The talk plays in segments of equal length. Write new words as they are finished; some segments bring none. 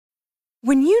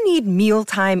When you need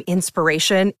mealtime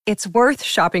inspiration, it's worth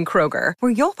shopping Kroger,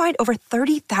 where you'll find over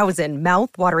 30,000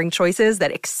 mouth-watering choices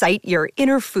that excite your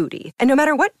inner foodie. And no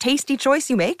matter what tasty choice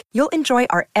you make, you'll enjoy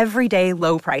our everyday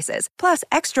low prices, plus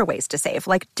extra ways to save,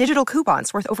 like digital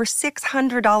coupons worth over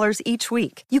 $600 each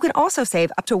week. You can also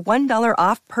save up to $1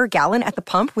 off per gallon at the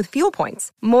pump with fuel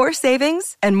points. More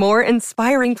savings and more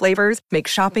inspiring flavors make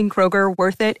shopping Kroger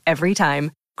worth it every time.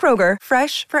 Kroger,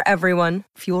 fresh for everyone.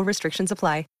 Fuel restrictions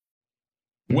apply.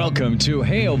 Welcome to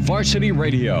Hail Varsity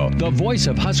Radio, the voice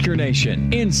of Husker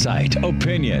Nation. Insight,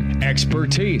 opinion,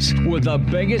 expertise, with the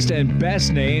biggest and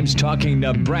best names talking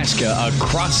Nebraska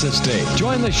across the state.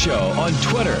 Join the show on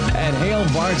Twitter at Hail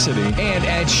Varsity and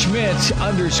at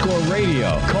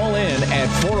Schmitz_radio. Call in at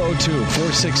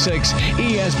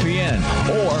 402-466-ESPN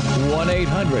or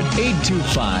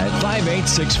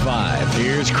 1-800-825-5865.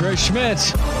 Here's Chris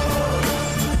Schmitz.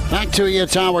 Back to you,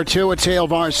 it's Hour 2 at Hail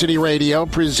Varsity Radio,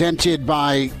 presented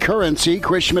by Currency.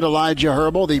 Chris Schmidt, Elijah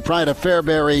Herbal, the Pride of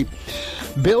Fairbury.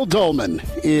 Bill Dolman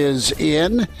is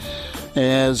in,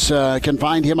 as can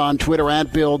find him on Twitter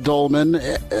at Bill Dolman.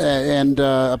 And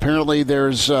apparently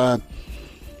there's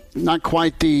not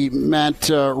quite the Matt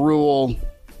Rule,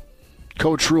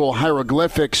 Coach Rule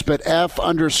hieroglyphics, but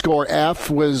F_F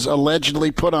was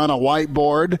allegedly put on a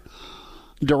whiteboard,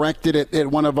 directed at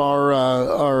one of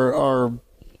our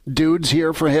dudes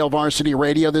here for Hail Varsity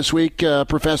Radio this week.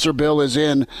 Professor Bill is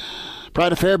in.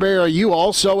 Pride of Fairbury, are you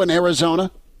also in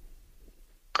Arizona?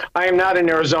 I am not in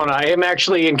Arizona. I am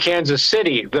actually in Kansas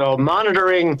City, though,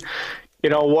 monitoring,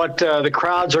 what the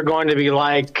crowds are going to be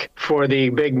like for the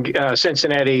big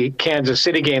Cincinnati-Kansas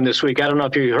City game this week. I don't know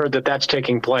if you heard that that's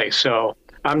taking place. So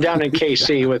I'm down in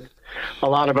KC with a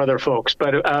lot of other folks.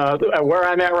 But where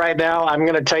I'm at right now, I'm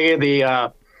going to tell you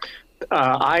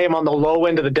I am on the low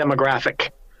end of the demographic.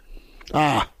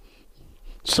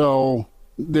 So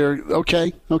they're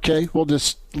okay. We'll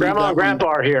just Grandma and Grandpa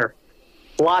are here.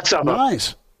 Lots of them.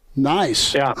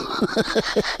 Nice. Yeah.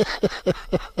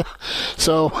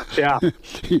 So yeah,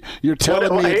 you're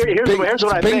telling me here's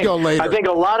what I think. Later. I think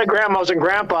a lot of grandmas and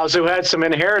grandpas who had some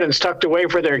inheritance tucked away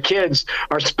for their kids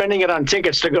are spending it on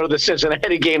tickets to go to the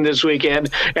Cincinnati game this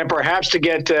weekend, and perhaps to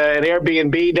get an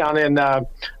Airbnb down in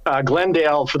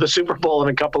Glendale for the Super Bowl in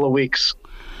a couple of weeks.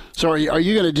 So are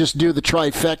you going to just do the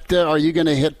trifecta? Are you going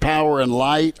to hit Power and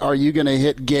Light? Are you going to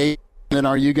hit Gate? And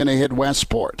are you going to hit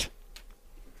Westport?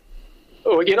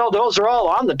 Oh, those are all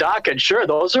on the docket. Sure,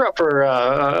 those are up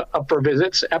for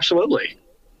visits. Absolutely.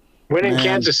 Winning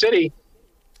Kansas City.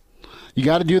 You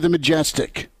got to do the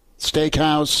Majestic,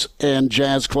 Steakhouse, and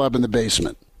Jazz Club in the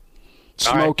basement.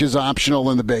 Smoke is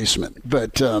optional in the basement,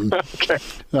 but okay.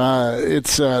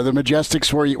 It's the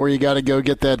Majestic's where you got to go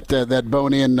get that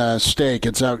bone-in steak.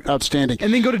 It's outstanding.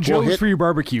 And then go to Joe's for your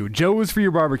barbecue. Joe's for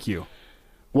your barbecue.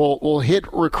 We'll hit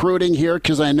recruiting here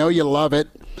because I know you love it,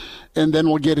 and then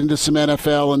we'll get into some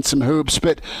NFL and some hoops.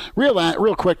 But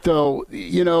real quick though,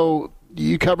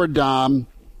 you covered Dom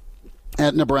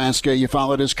at Nebraska. You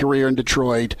followed his career in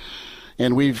Detroit.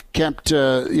 And we've kept,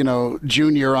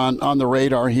 Junior on the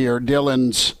radar here.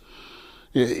 Dylan's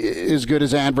as good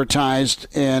as advertised,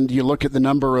 and you look at the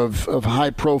number of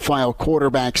high-profile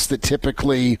quarterbacks that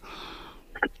typically,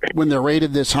 when they're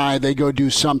rated this high, they go do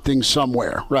something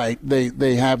somewhere, right?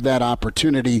 They have that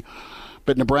opportunity.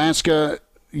 But Nebraska,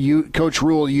 Coach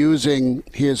Rule using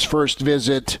his first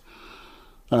visit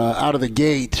out of the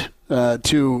gate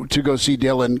to go see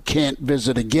Dylan, can't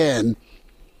visit again.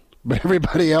 But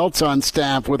everybody else on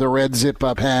staff with a red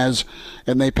zip-up has,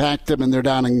 and they packed them, and they're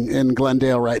down in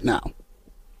Glendale right now.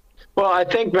 Well, I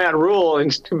think Matt Rule,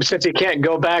 since he can't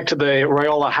go back to the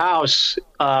Raiola house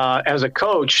as a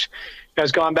coach, has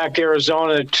gone back to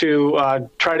Arizona to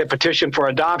try to petition for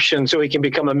adoption so he can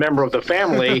become a member of the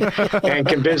family and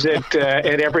can visit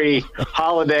at every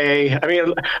holiday. I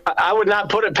mean, I would not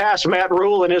put it past Matt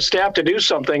Rule and his staff to do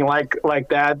something like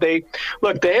that. They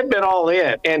have been all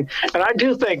in. And I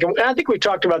do think, and I think we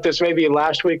talked about this maybe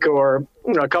last week or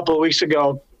a couple of weeks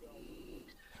ago.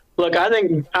 Look, I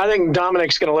think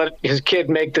Dominic's going to let his kid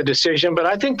make the decision, but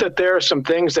I think that there are some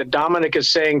things that Dominic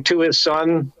is saying to his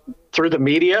son through the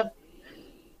media.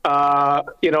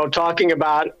 Talking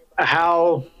about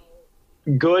how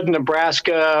good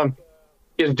Nebraska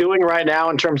is doing right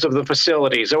now in terms of the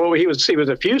facilities. So he was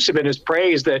effusive in his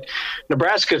praise that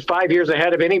Nebraska is 5 years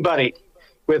ahead of anybody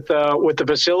with the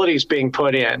facilities being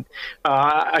put in.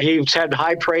 He's had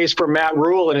high praise for Matt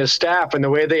Rule and his staff and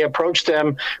the way they approached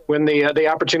them when the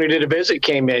opportunity to visit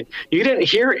came in. You didn't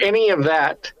hear any of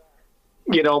that,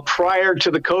 prior to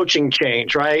the coaching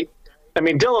change, right? I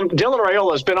mean, Dylan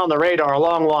Raiola has been on the radar a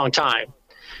long, long time.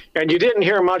 And you didn't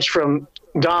hear much from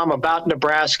Dom, about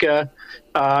Nebraska.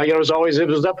 It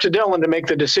was up to Dylan to make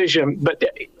the decision, but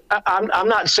I'm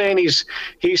not saying he's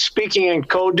speaking in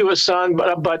code to his son,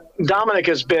 but Dominic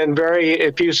has been very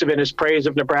effusive in his praise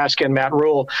of Nebraska and Matt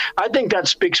Rule. I think that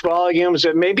speaks volumes.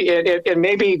 And maybe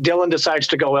Dylan decides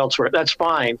to go elsewhere. That's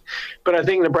fine, but I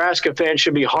think Nebraska fans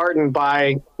should be heartened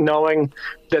by knowing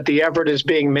that the effort is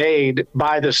being made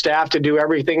by the staff to do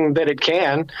everything that it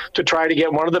can to try to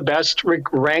get one of the best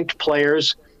ranked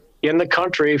players in the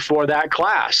country for that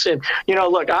class. And,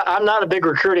 look, I'm not a big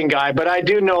recruiting guy, but I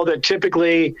do know that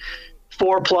typically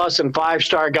 4+ and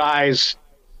 5-star guys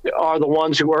are the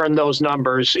ones who earn those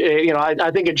numbers.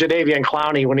 I think of Jadeveon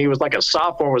Clowney when he was like a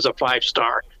sophomore was a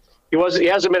 5-star. He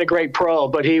hasn't been a great pro,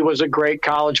 but he was a great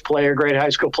college player, great high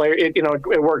school player.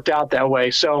 It worked out that way.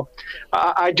 So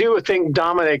I do think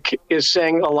Dominic is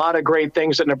saying a lot of great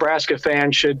things that Nebraska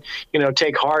fans should,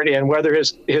 take heart in, whether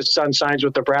his son signs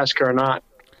with Nebraska or not.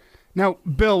 Now,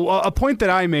 Bill, a point that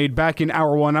I made back in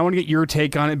hour one, I want to get your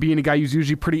take on it, being a guy who's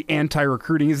usually pretty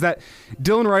anti-recruiting, is that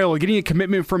Dylan Raiola, getting a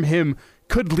commitment from him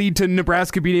could lead to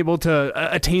Nebraska being able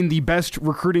to attain the best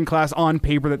recruiting class on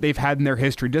paper that they've had in their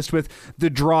history, just with the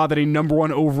draw that a number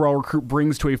one overall recruit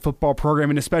brings to a football program,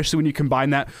 and especially when you combine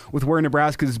that with where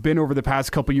Nebraska has been over the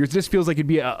past couple of years. It just feels like it'd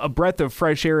be a breath of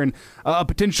fresh air and a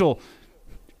potential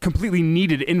completely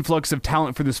needed influx of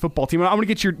talent for this football team. I want to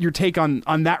get your take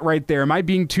on that right there. Am I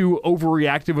being too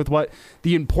overreactive with what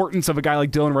the importance of a guy like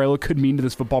Dylan Raiola could mean to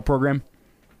this football program?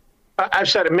 I've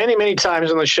said it many, many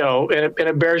times on the show, and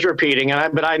it bears repeating,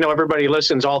 but I know everybody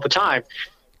listens all the time.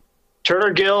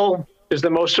 Turner Gill is the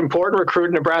most important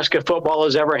recruit Nebraska football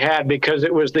has ever had because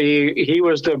he was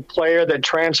the player that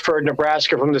transferred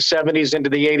Nebraska from the 70s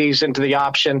into the 80s into the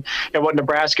option and what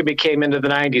Nebraska became into the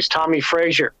 90s. Tommy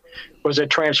Frazier was a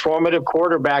transformative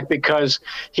quarterback because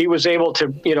he was able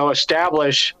to,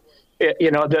 establish,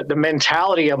 the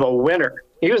mentality of a winner.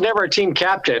 He was never a team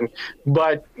captain,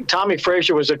 but Tommy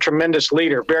Frazier was a tremendous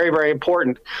leader, very, very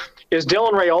important. Is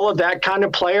Dylan Raiola that kind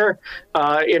of player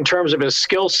in terms of his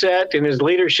skill set and his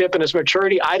leadership and his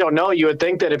maturity? I don't know. You would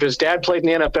think that if his dad played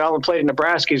in the NFL and played in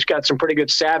Nebraska, he's got some pretty good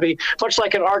savvy, much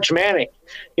like an Arch Manning,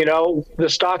 the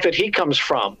stock that he comes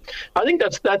from. I think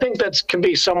that can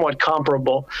be somewhat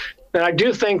comparable. And I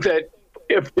do think that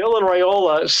if Dylan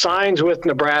Raiola signs with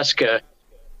Nebraska,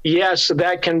 yes,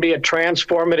 that can be a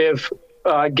transformative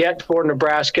get for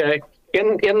Nebraska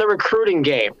in the recruiting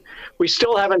game. We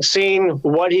still haven't seen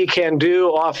what he can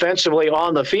do offensively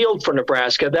on the field for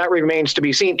Nebraska. That remains to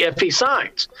be seen if he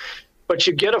signs. But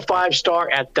you get a 5-star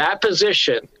at that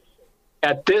position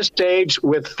at this stage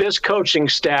with this coaching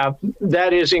staff,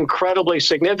 that is incredibly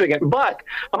significant. But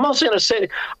I'm also going to say,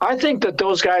 I think that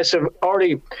those guys have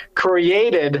already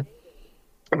created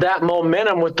that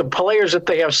momentum with the players that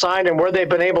they have signed and where they've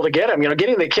been able to get them.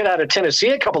 Getting the kid out of Tennessee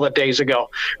a couple of days ago.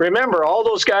 Remember, all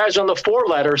those guys on the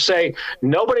 4-letter say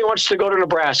nobody wants to go to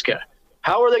Nebraska.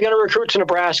 How are they going to recruit to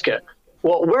Nebraska?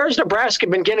 Well, where's Nebraska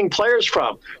been getting players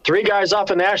from? 3 guys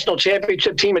off a national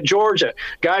championship team at Georgia,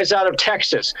 guys out of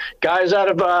Texas, guys out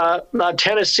of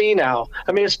Tennessee now.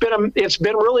 I mean, it's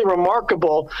been really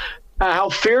remarkable how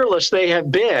fearless they have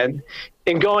been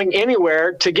in going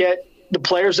anywhere to get the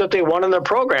players that they want in their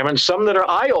program, and some that are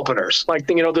eye-openers. Like,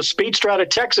 the speedster out of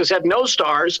Texas had no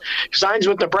stars, signs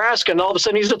with Nebraska, and all of a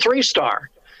sudden he's a 3-star.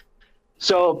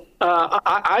 So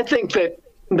I think that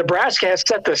Nebraska has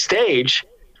set the stage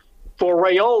for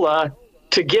Raiola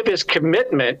to give his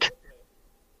commitment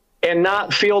and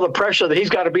not feel the pressure that he's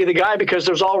got to be the guy because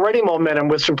there's already momentum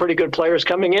with some pretty good players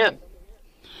coming in.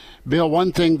 Bill,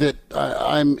 one thing that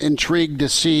I'm intrigued to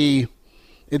see,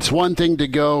 it's one thing to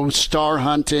go star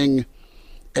hunting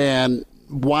and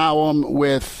wow them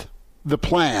with the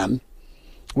plan,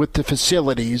 with the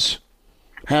facilities,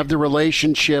 have the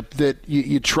relationship that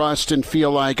you trust and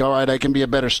feel like, all right, I can be a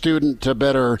better student, a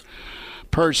better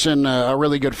person, a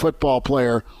really good football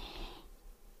player.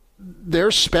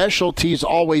 Their specialty's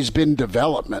always been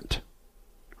development,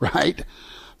 right?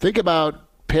 Think about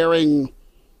pairing,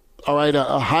 all right,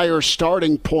 a higher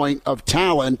starting point of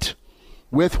talent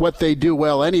with what they do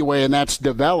well anyway, and that's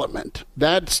development.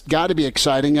 That's got to be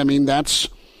exciting. I mean, that's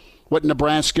what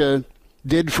Nebraska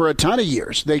did for a ton of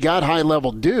years. They got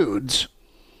high-level dudes,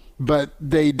 but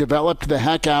they developed the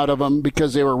heck out of them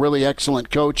because they were really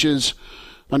excellent coaches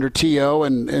under T.O.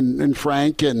 and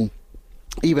Frank and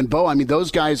even Bo. I mean,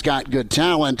 those guys got good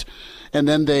talent, and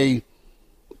then they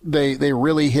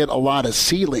really hit a lot of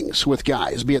ceilings with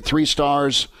guys, be it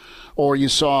 3-stars, or you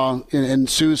saw in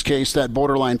Sue's case that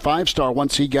borderline 5-star.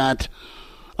 Once he got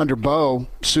under Bo,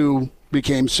 Sue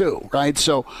became Sue, right?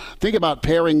 So think about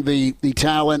pairing the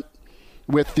talent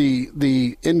with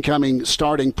the incoming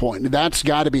starting point. That's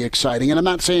got to be exciting. And I'm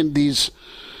not saying these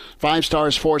 5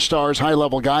 stars, 4 stars,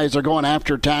 high-level guys are going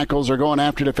after tackles, they're going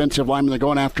after defensive linemen, they're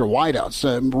going after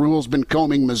wideouts. Rule's been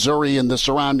combing Missouri and the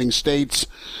surrounding states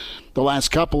the last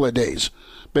couple of days.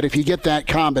 But if you get that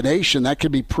combination, that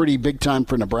could be pretty big time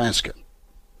for Nebraska.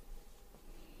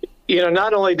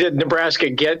 Not only did Nebraska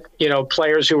get,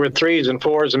 players who were 3s and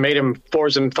 4s and made them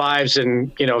 4s and 5s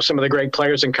and, some of the great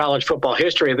players in college football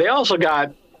history, they also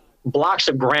got blocks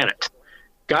of granite.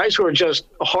 Guys who are just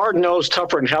hard-nosed,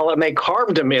 tougher than hell, and they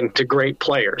carved them into great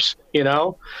players,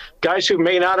 Guys who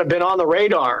may not have been on the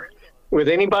radar with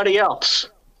anybody else.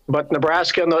 But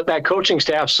Nebraska and that coaching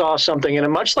staff saw something in it,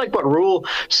 much like what Rule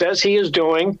says he is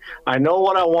doing. I know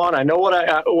what I want. I know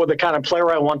what the kind of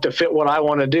player I want to fit what I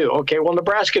want to do. Okay, well,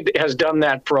 Nebraska has done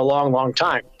that for a long, long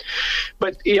time.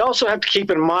 But you also have to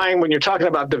keep in mind when you're talking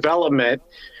about development,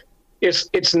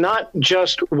 it's not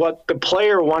just what the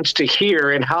player wants to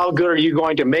hear and how good are you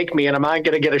going to make me and am I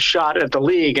going to get a shot at the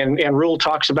league. And Rule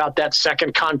talks about that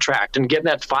second contract and getting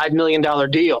that $5 million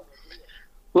deal.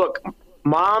 Look,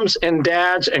 moms and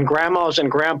dads and grandmas and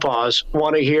grandpas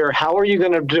want to hear, how are you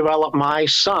going to develop my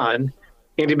son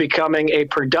into becoming a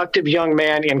productive young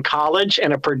man in college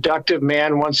and a productive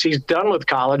man once he's done with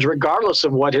college, regardless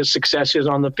of what his success is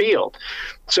on the field?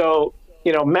 So,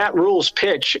 Matt Rule's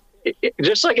pitch,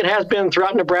 just like it has been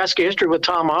throughout Nebraska history with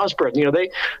Tom Osborne,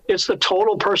 it's the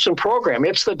total person program.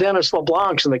 It's the Dennis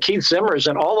LeBlancs and the Keith Zimmers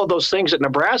and all of those things that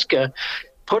Nebraska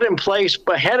put in place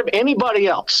ahead of anybody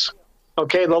else.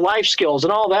 Okay, the life skills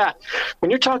and all that. When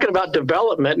you're talking about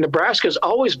development, Nebraska's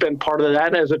always been part of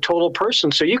that as a total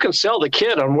person. So you can sell the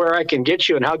kid on where I can get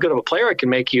you and how good of a player I can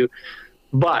make you.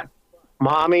 But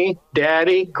mommy,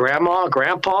 daddy, grandma,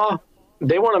 grandpa,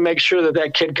 they want to make sure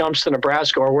that kid comes to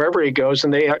Nebraska or wherever he goes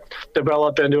and they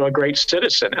develop into a great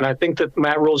citizen. And I think that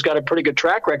Matt Rule's got a pretty good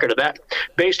track record of that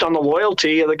based on the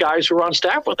loyalty of the guys who are on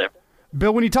staff with him.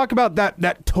 Bill, when you talk about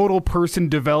that total person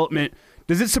development,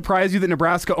 does it surprise you that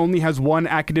Nebraska only has one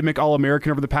academic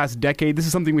All-American over the past decade? This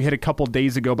is something we hit a couple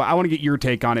days ago, but I want to get your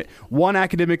take on it. One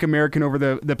academic American over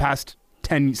the past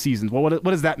 10 seasons. Well, what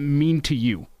does that mean to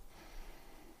you?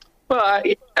 Well,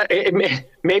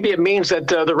 maybe it means that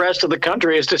the rest of the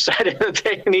country has decided that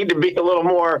they need to be a little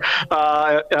more,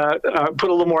 put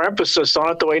a little more emphasis on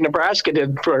it the way Nebraska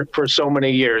did for so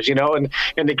many years, and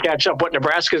to catch up. What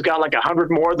Nebraska's got like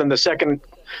 100 more than the second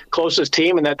closest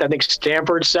team, and that I think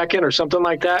Stanford's second or something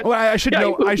like that. Well, I should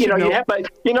know. But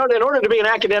in order to be an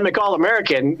academic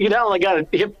All-American, you not only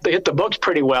got to hit the books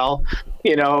pretty well,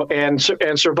 and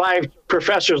survive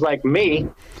professors like me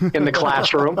in the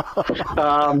classroom,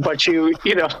 but you've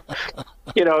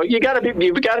got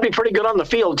to be pretty good on the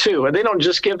field too. And they don't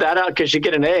just give that out because you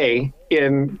get an A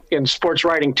in sports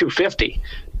writing 250,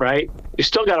 right? You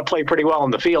still got to play pretty well on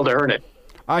the field to earn it.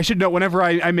 I should note, whenever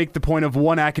I make the point of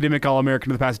one academic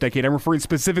All-American in the past decade, I'm referring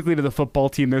specifically to the football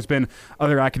team. There's been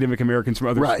other academic Americans from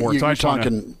other sports. You're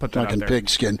talking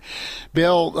pigskin.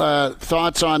 Bill,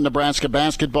 thoughts on Nebraska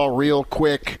basketball real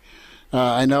quick?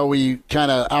 I know we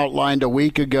kind of outlined a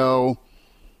week ago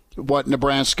what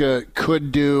Nebraska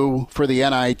could do for the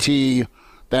NIT.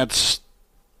 That's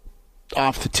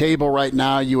off the table right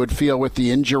now, you would feel, with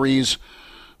the injuries.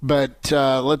 But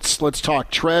let's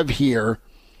talk Trev here.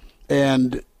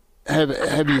 And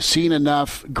have you seen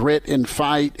enough grit and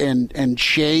fight and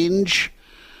change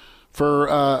for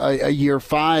a year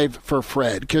 5 for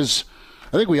Fred? Because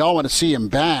I think we all want to see him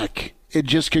back. It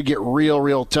just could get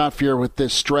real tough here with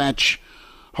this stretch,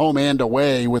 home and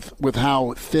away, with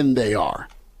how thin they are.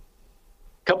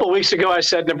 A couple of weeks ago, I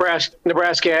said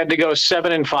Nebraska had to go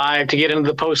 7-5 to get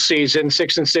into the postseason.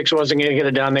 6-6 wasn't going to get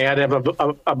it done. They had to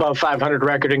have above 500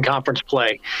 record in conference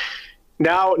play.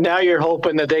 Now you're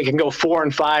hoping that they can go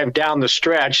 4-5 down the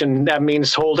stretch, and that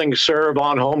means holding serve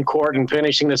on home court and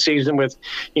finishing the season with,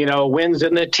 wins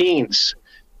in the teens.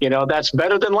 That's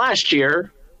better than last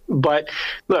year. But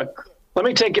look, let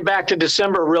me take you back to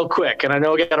December real quick, and I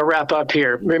know we got to wrap up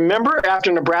here. Remember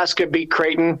after Nebraska beat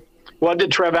Creighton, what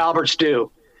did Trev Alberts do?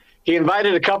 He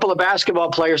invited a couple of basketball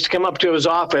players to come up to his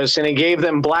office, and he gave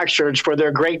them black shirts for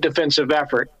their great defensive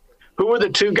effort. Who were the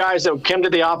 2 guys that came to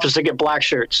the office to get black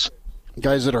shirts?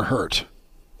 Guys that are hurt.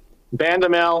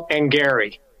 Bandamel and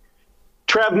Gary.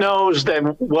 Trev knows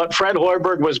that what Fred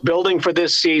Hoiberg was building for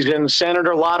this season centered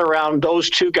a lot around those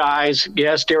 2 guys.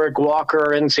 Yes, Derek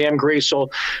Walker and Sam Griesel,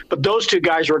 but those 2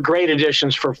 guys were great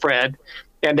additions for Fred.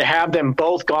 And to have them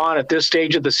both gone at this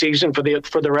stage of the season for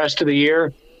the rest of the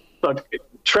year, look,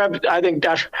 Trev, I think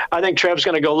Trev's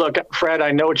going to go, look, Fred,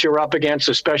 I know what you're up against,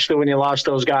 especially when you lost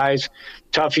those guys.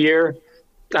 Tough year.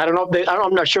 don't know.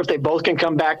 I'm not sure if they both can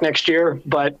come back next year,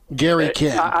 but Gary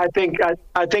can. I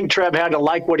think Trev had to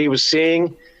like what he was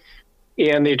seeing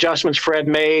and the adjustments Fred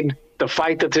made, the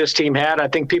fight that this team had. I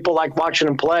think people like watching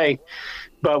him play.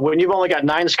 But when you've only got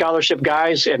 9 scholarship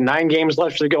guys and 9 games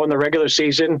left to go in the regular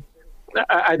season,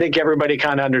 I think everybody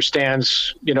kind of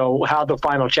understands, how the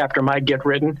final chapter might get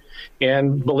written,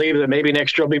 and believe that maybe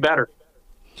next year will be better.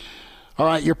 All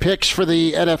right, your picks for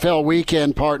the NFL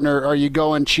weekend, partner. Are you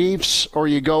going Chiefs or are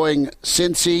you going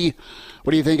Cincy?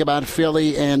 What do you think about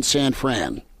Philly and San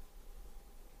Fran?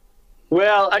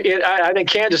 Well, I think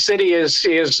Kansas City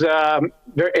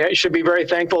should be very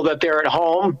thankful that they're at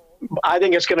home. I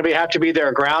think it's going to have to be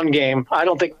their ground game. I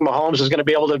don't think Mahomes is going to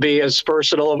be able to be as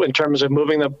versatile in terms of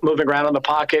moving around in the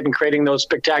pocket and creating those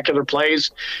spectacular plays.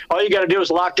 All you got to do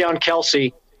is lock down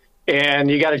Kelsey,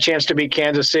 and you got a chance to beat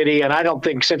Kansas City. And I don't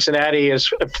think Cincinnati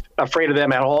is afraid of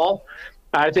them at all.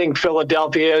 I think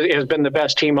Philadelphia has been the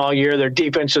best team all year. Their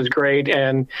defense is great.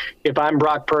 And if I'm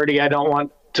Brock Purdy, I don't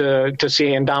want to see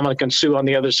Ndamukong Suh on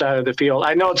the other side of the field.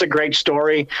 I know it's a great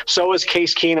story. So was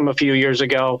Case Keenum a few years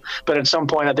ago. But at some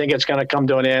point, I think it's going to come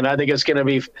to an end. I think it's going to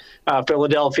be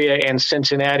Philadelphia and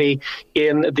Cincinnati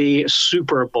in the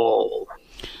Super Bowl.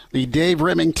 The Dave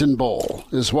Remington Bowl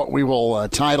is what we will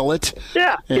title it.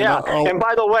 Yeah, And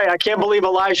by the way, I can't believe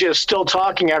Elijah is still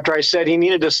talking after I said he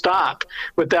needed to stop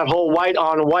with that whole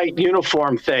white-on-white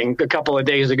uniform thing a couple of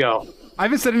days ago. I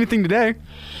haven't said anything today.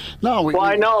 No,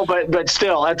 I know, but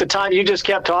still, at the time, you just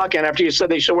kept talking after you said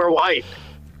they should wear white.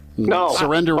 No.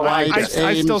 Surrender rights.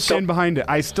 I still stand behind it.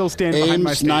 I still stand behind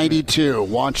my statement. 92.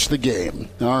 Watch the game.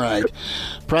 All right.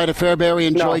 Pride of Fairbury,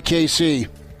 enjoy KC.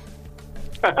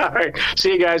 All right.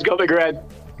 See you guys. Go Big Red.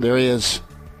 There he is.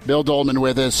 Bill Dolman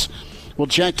with us. We'll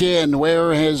check in.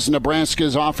 Where has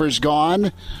Nebraska's offers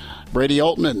gone? Brady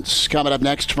Oltman's coming up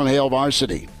next from Hail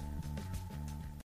Varsity.